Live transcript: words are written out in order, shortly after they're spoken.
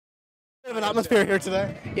Bit of an atmosphere here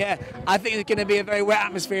today. Yeah, I think it's going to be a very wet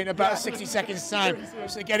atmosphere in about 60 seconds time.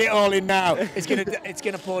 So get it all in now. It's going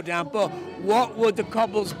to pour down. But what would the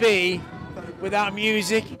cobbles be without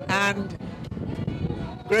music and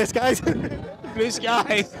Grey skies. blue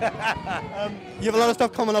skies? You have a lot of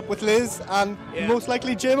stuff coming up with Liz and most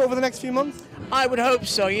likely Jim over the next few months. I would hope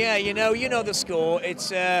so. Yeah, you know the score.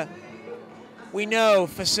 It's we know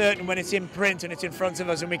for certain when it's in print and it's in front of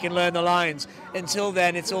us and we can learn the lines. Until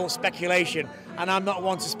then, it's all speculation, and I'm not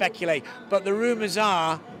one to speculate. But the rumours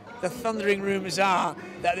are, the thundering rumours are,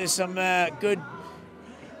 that there's some good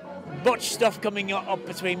butch stuff coming up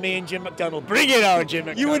between me and Jim McDonald. Bring it on, Jim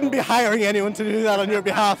McDonald. You wouldn't be hiring anyone to do that on your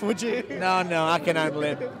behalf, would you? No, I can handle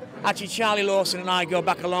it. Actually, Charlie Lawson and I go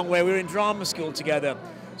back a long way. We were in drama school together.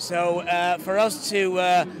 So for us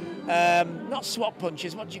to, not swap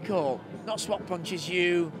punches, what do you call? Not swap punches,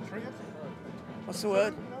 what's the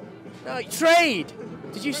word? No, trade.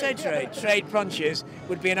 Did you say trade? Trade punches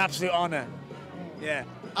would be an absolute honour. Yeah.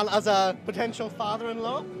 And as a potential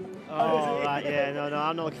father-in-law? Oh, right, yeah, no,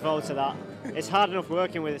 I'm not looking forward to that. It's hard enough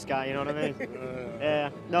working with this guy, you know what I mean?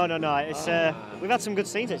 Yeah, no, it's, we've had some good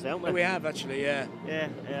scenes actually, haven't we? We have actually, yeah. Yeah.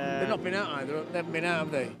 They've not been out either, they haven't been out,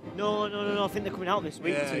 have they? No, I think they're coming out this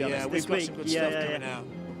week, to be honest. We've got some good stuff coming out.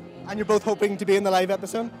 And you're both hoping to be in the live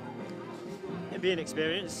episode? It'd be an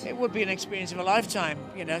experience. It would be an experience of a lifetime,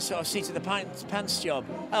 sort of seat of the pants job.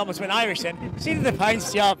 I almost went Irish then. Seat of the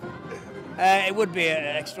pants job. It would be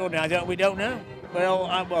extraordinary. We don't know.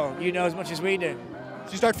 Well, you know as much as we do.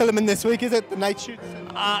 So you start filming this week, is it? The night shoot?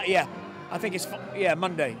 Yeah. I think it's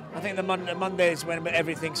Monday. I think the Monday is when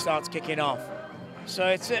everything starts kicking off. So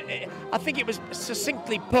I think it was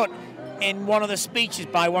succinctly put in one of the speeches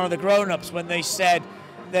by one of the grown-ups when they said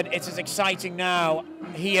that it's as exciting now,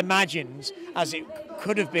 he imagines, as it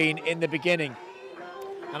could have been in the beginning.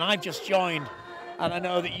 And I've just joined, and I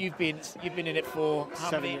know that you've been in it for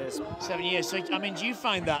 7 years. 7 years. So I mean, do you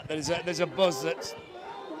find that there's a buzz that's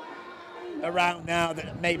around now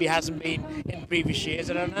that maybe hasn't been in previous years?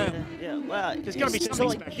 I don't know. Yeah, well, there's got to be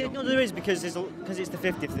something special. No, there is, because it's the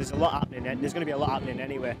 50th. There's a lot happening. There's going to be a lot happening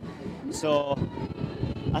anyway. So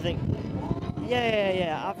I think.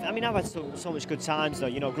 Yeah. I mean, I've had so much good times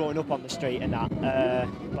though, growing up on the street and that.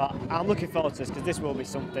 But I'm looking forward to this because this will be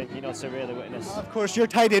something, to really witness. Of course, you're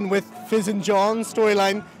tied in with Fizz and John's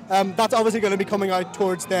storyline. That's obviously going to be coming out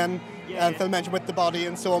towards then. Phil mentioned with the body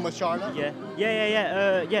and so on with Charlotte.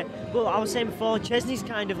 Yeah. Well, I was saying before, Chesney's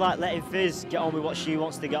kind of like letting Fizz get on with what she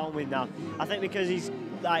wants to get on with now. I think because he's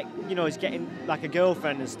like, he's getting like a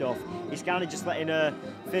girlfriend and stuff. He's kind of just letting her,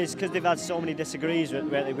 Fizz, because they've had so many disagreements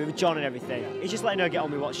with John and everything. He's just letting her get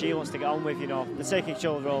on with what she wants to get on with. They're taking each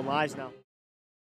other their own lives now.